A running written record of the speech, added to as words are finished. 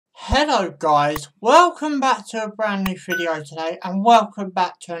Hello guys, welcome back to a brand new video today and welcome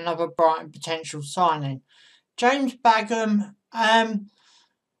back to another Brighton potential signing. James Bagham,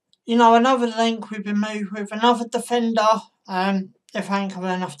 another link we've been moved with, another defender, if I ain't covered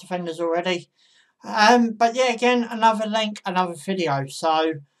enough defenders already. But yeah, again, another link, another video.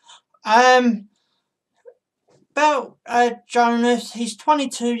 So, about Jonas, he's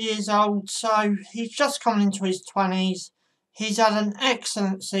 22 years old, so he's just coming into his 20s. He's had an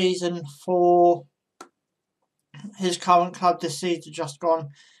excellent season for his current club this season just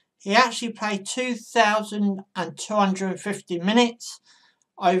gone. He actually played 2,250 minutes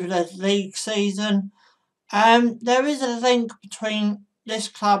over the league season. There is a link between this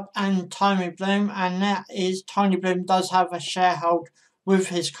club and Tony Bloom, and that is Tony Bloom does have a sharehold with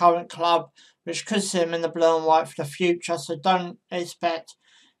his current club, which could see him in the blue and white for the future, so don't expect,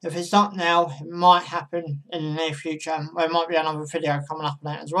 if it's not now, it might happen in the near future. There might be another video coming up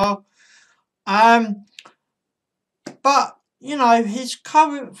on that as well. But, his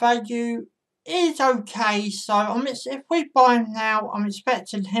current value is okay, so if we buy him now, I'm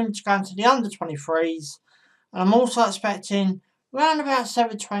expecting him to go into the under-23s, and I'm also expecting around about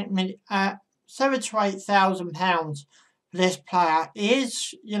 £7,000 to £8,000 for this player. He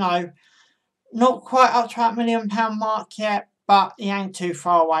is, not quite up to that £1 million mark yet, but he ain't too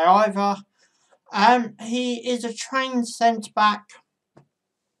far away either. He is a trained centre-back.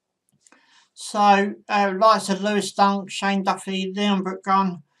 So, likes of Lewis Dunk, Shane Duffy, Leon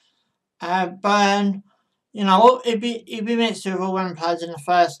Brookgun, Byrne, he'd be mixed with all them players in the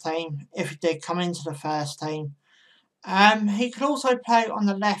first team if he did come into the first team. He could also play on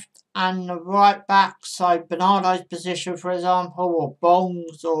the left and the right back, so Bernardo's position, for example, or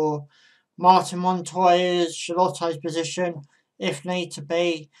Bong's, or Martin Montoya's, Charlotte's position, if need to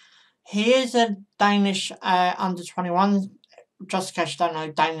be. He is a Danish under-21, just in case you don't know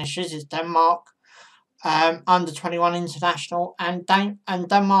who Danish is, it's Denmark. Under-21 international, and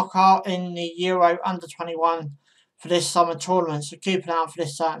Denmark are in the Euro under-21 for this summer tournament, so keep an eye out for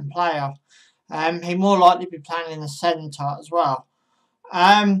this certain player. He more likely be playing in the centre as well.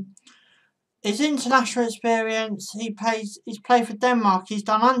 His international experience, he's played for Denmark. He's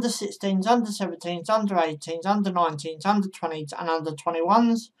done under-16s, under-17s, under-18s, under-19s, under-20s and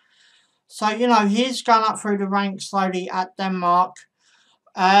under-21s. So, he's gone up through the ranks slowly at Denmark.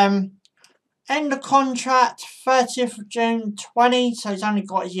 End of contract, 30th of June 20, so he's only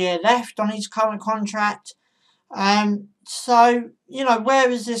got a year left on his current contract. So, where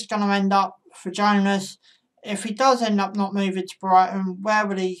is this going to end up for Jonas? If he does end up not moving to Brighton, where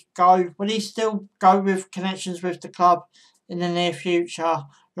will he go? Will he still go with connections with the club in the near future,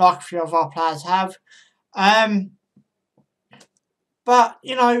 like a few of our players have? But,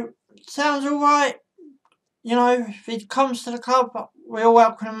 sounds alright. If he comes to the club, we'll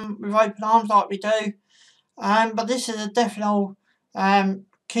welcome him with open arms like we do. But this is a definite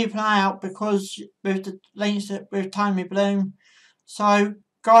keep an eye out, because with the links with Tony Bloom. So,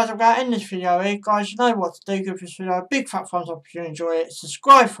 guys, I'm going to end this video here. Guys, you know what to do. Give this video a big fat thumbs up if you enjoy it.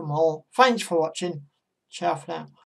 Subscribe for more. Thanks for watching. Ciao for now.